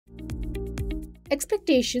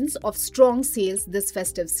Expectations of strong sales this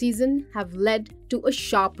festive season have led to a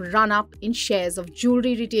sharp run-up in shares of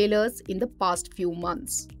jewelry retailers in the past few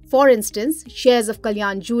months. For instance, shares of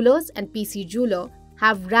Kalyan Jewellers and PC Jeweller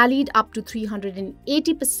have rallied up to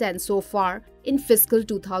 380% so far in fiscal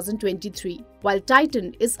 2023, while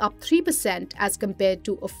Titan is up 3% as compared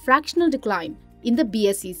to a fractional decline in the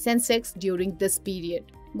BSE Sensex during this period.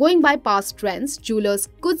 Going by past trends, jewelers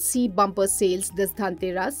could see bumper sales this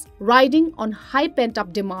Dhanteras, riding on high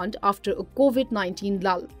pent-up demand after a COVID-19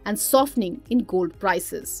 lull and softening in gold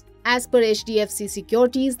prices. As per HDFC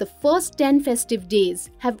Securities, the first 10 festive days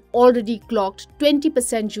have already clocked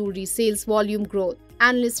 20% jewelry sales volume growth.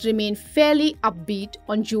 Analysts remain fairly upbeat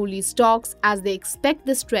on jewelry stocks as they expect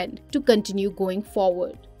this trend to continue going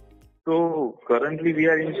forward. So currently we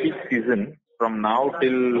are in peak season from now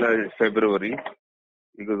till February.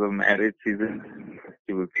 Because of marriage season,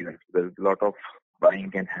 festival season, there's a lot of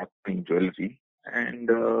buying can happen in jewelry.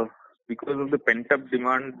 And because of the pent-up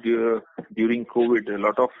demand during COVID, a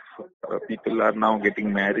lot of people are now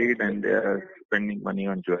getting married and they are spending money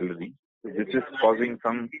on jewelry. So this is causing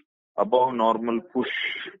some above normal push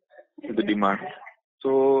to the demand.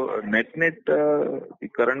 So net-net, the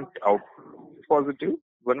current outlook is positive.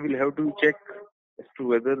 One will have to check as to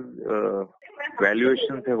whether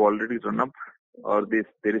valuations have already run up or there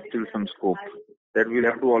is still some scope. That we'll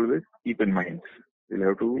have to always keep in mind. We'll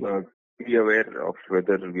have to be aware of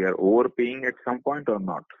whether we are overpaying at some point or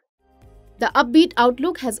not. The upbeat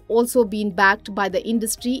outlook has also been backed by the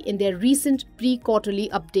industry in their recent pre-quarterly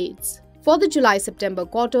updates. For the July-September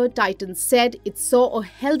quarter, Titan said it saw a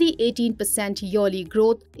healthy 18% yearly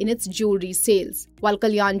growth in its jewelry sales, while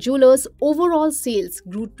Kalyan Jewellers' overall sales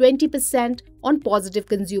grew 20% on positive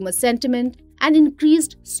consumer sentiment and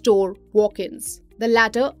increased store walk-ins. The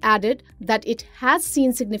latter added that it has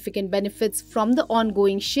seen significant benefits from the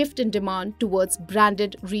ongoing shift in demand towards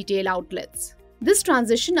branded retail outlets. This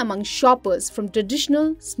transition among shoppers from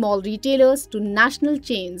traditional small retailers to national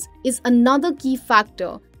chains is another key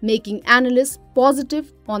factor, making analysts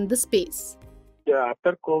positive on the space. Yeah,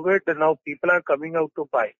 after COVID, now people are coming out to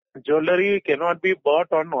buy. Jewelry cannot be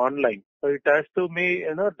bought online. So it has to be,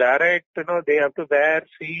 direct, they have to wear,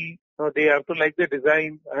 see, they have to like the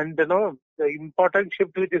design. And, the important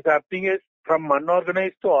shift which is happening is from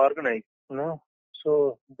unorganized to organized,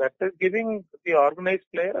 So that is giving the organized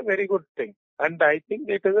player a very good thing. And I think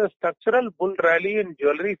it is a structural bull rally in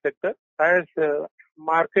jewelry sector as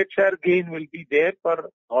market share gain will be there for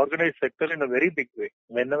organized sector in a very big way.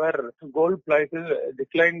 Whenever gold prices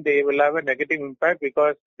decline, they will have a negative impact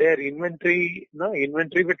because their inventory will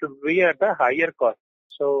be at a higher cost.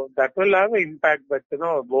 So that will have an impact, but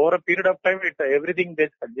over a period of time, everything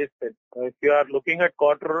gets adjusted. If you are looking at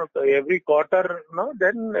every quarter,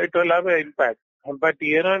 then it will have an impact. But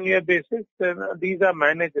year-on-year basis, these are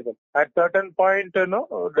manageable. At certain point, the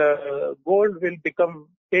gold will become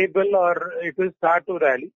stable or it will start to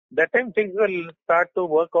rally. That time things will start to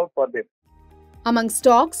work out for them. Among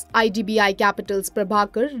stocks, IDBI Capital's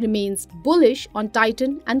Prabhakar remains bullish on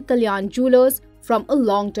Titan and Kalyan Jewellers from a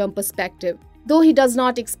long-term perspective. Though he does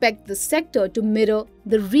not expect the sector to mirror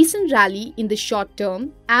the recent rally in the short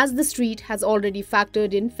term, as the street has already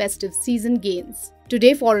factored in festive season gains.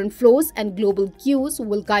 Today, foreign flows and global cues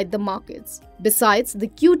will guide the markets. Besides, the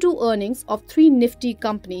Q2 earnings of three nifty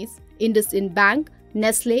companies, IndusInd Bank,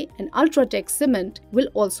 Nestle and Ultratech Cement, will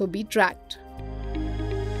also be tracked.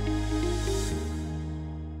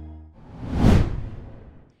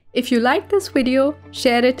 If you like this video,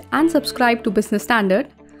 share it and subscribe to Business Standard.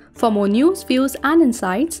 For more news, views and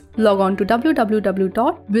insights, log on to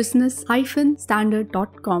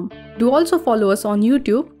www.business-standard.com. Do also follow us on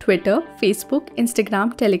YouTube, Twitter, Facebook,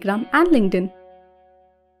 Instagram, Telegram and LinkedIn.